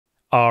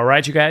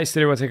Alright you guys,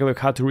 today we'll take a look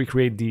how to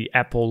recreate the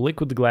Apple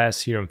liquid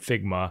glass here in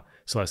Figma.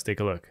 So let's take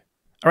a look.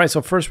 Alright,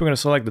 so first we're going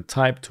to select the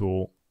type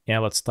tool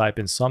and let's type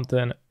in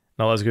something.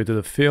 Now let's go to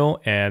the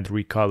fill and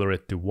recolor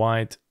it to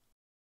white.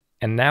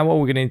 And now what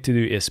we're going to need to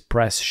do is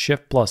press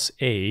Shift plus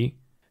A.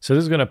 So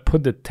this is going to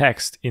put the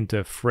text into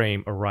a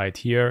frame right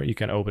here. You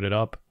can open it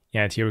up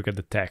and here we got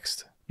the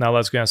text. Now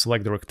let's go and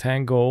select the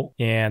rectangle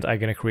and I'm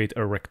going to create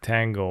a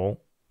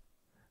rectangle,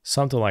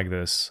 something like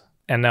this.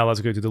 And now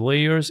let's go to the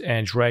layers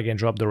and drag and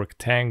drop the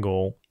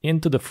rectangle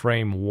into the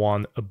frame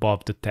 1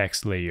 above the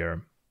text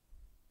layer.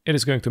 It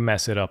is going to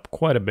mess it up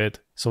quite a bit.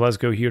 So let's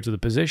go here to the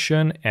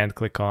position and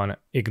click on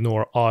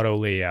ignore auto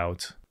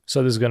layout.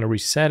 So this is going to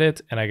reset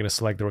it and I'm going to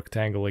select the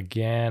rectangle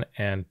again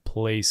and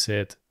place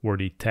it where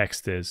the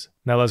text is.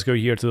 Now let's go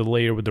here to the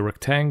layer with the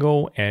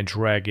rectangle and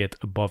drag it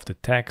above the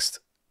text.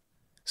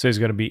 So it's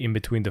going to be in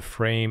between the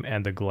frame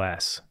and the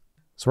glass.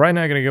 So right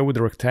now I'm going to go with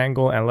the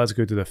rectangle and let's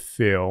go to the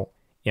fill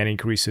and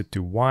increase it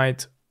to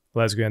white.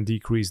 Let's go and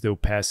decrease the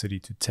opacity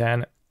to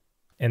 10.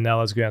 And now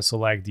let's go and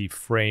select the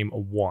frame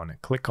 1.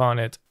 Click on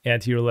it.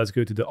 And here let's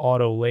go to the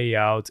auto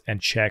layout and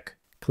check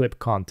clip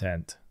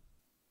content.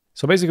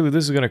 So basically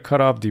this is going to cut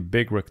off the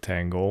big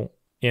rectangle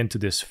into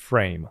this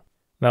frame.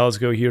 Now let's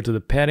go here to the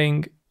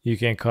padding. You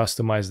can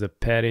customize the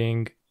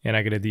padding and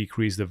I'm going to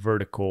decrease the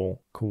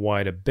vertical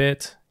quite a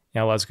bit.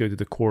 Now let's go to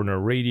the corner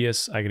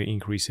radius. I'm going to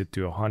increase it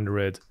to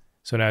 100.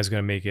 So now it's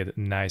going to make it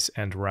nice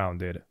and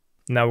rounded.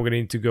 Now we're going to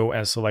need to go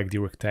and select the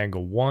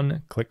rectangle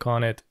 1, click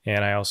on it,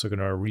 and I'm also going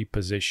to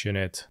reposition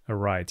it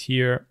right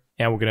here,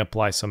 and we're going to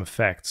apply some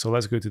effects. So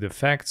let's go to the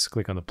effects,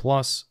 click on the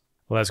plus,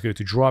 let's go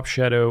to drop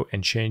shadow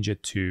and change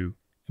it to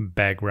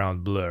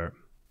background blur.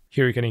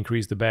 Here you can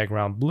increase the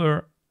background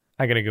blur.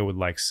 I'm going to go with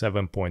like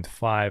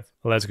 7.5.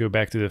 Let's go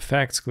back to the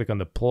effects, click on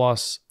the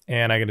plus,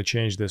 and I'm going to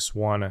change this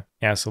one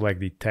and select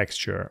the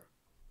texture.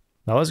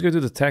 Now let's go to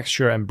the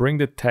texture and bring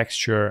the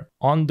texture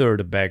under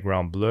the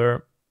background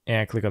blur.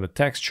 And click on the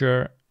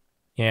texture,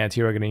 and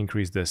here I'm going to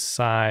increase the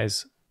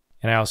size,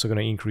 and I'm also going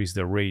to increase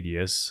the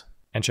radius.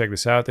 And check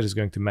this out, it is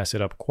going to mess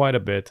it up quite a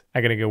bit.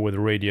 I'm going to go with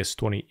radius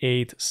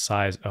 28,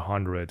 size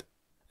 100.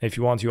 If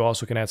you want, you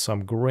also can add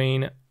some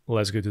grain.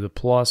 Let's go to the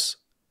plus,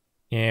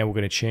 and we're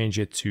going to change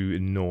it to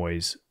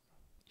noise.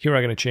 Here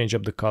I'm going to change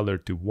up the color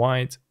to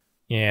white,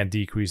 and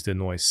decrease the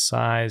noise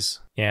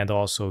size, and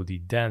also the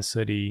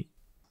density.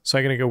 So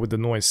I'm going to go with the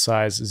noise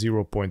size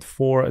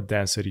 0.4,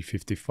 density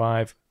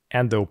 55.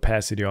 And the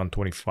opacity on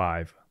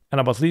 25. And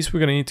at least we're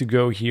going to need to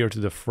go here to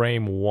the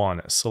frame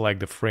 1.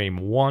 Select the frame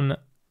 1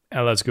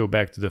 and let's go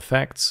back to the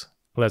effects.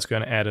 Let's go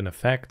and add an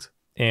effect.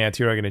 And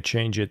here I'm going to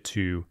change it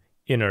to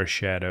inner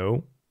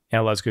shadow.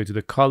 And let's go to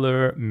the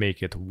color,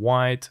 make it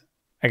white.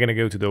 I'm going to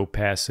go to the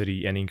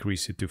opacity and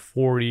increase it to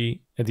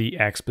 40. The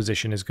X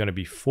position is going to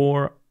be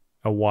 4.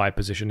 A Y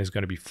position is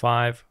going to be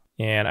 5.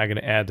 And I'm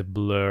going to add the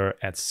blur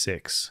at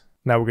 6.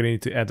 Now we're going to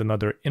need to add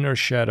another inner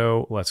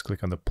shadow. Let's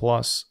click on the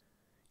plus.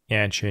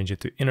 And change it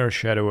to inner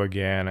shadow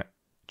again,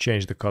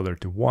 change the color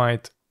to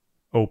white,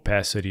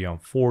 opacity on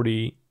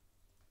 40,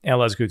 and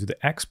let's go to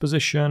the X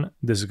position.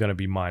 This is going to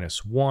be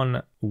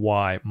 -1,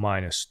 Y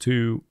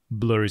 -2,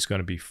 blur is going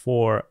to be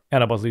 4,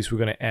 and at least we're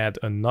going to add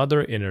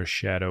another inner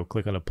shadow,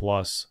 click on the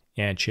plus,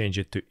 and change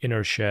it to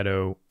inner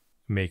shadow,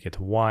 make it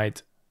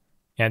white,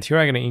 and here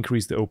I'm going to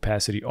increase the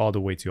opacity all the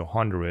way to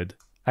 100.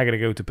 I'm going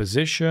to go to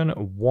position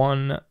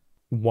 1,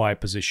 Y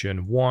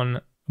position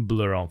 1,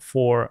 blur on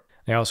 4,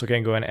 I also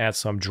can go and add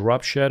some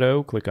drop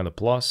shadow, click on the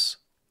plus,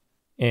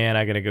 and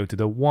I'm going to go to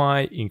the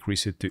Y,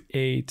 increase it to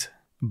 8,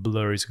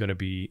 blur is going to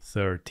be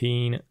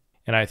 13,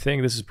 and I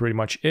think this is pretty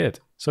much it.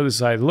 So this is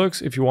how it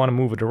looks. If you want to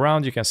move it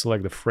around, you can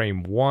select the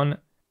frame 1,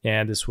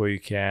 and this way you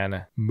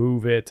can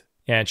move it,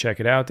 and check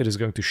it out, it is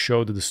going to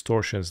show the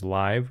distortions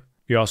live.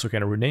 You also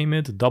can rename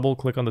it, double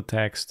click on the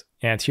text,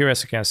 and here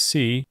as you can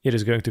see, it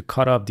is going to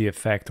cut off the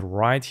effect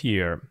right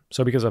here.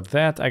 So because of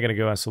that, I'm going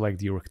to go and select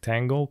the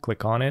rectangle,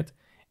 click on it,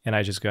 and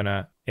I'm just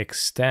gonna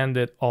extend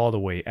it all the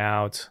way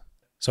out.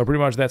 So pretty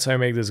much that's how you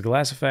make this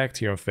glass effect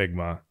here in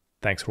Figma.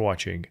 Thanks for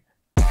watching.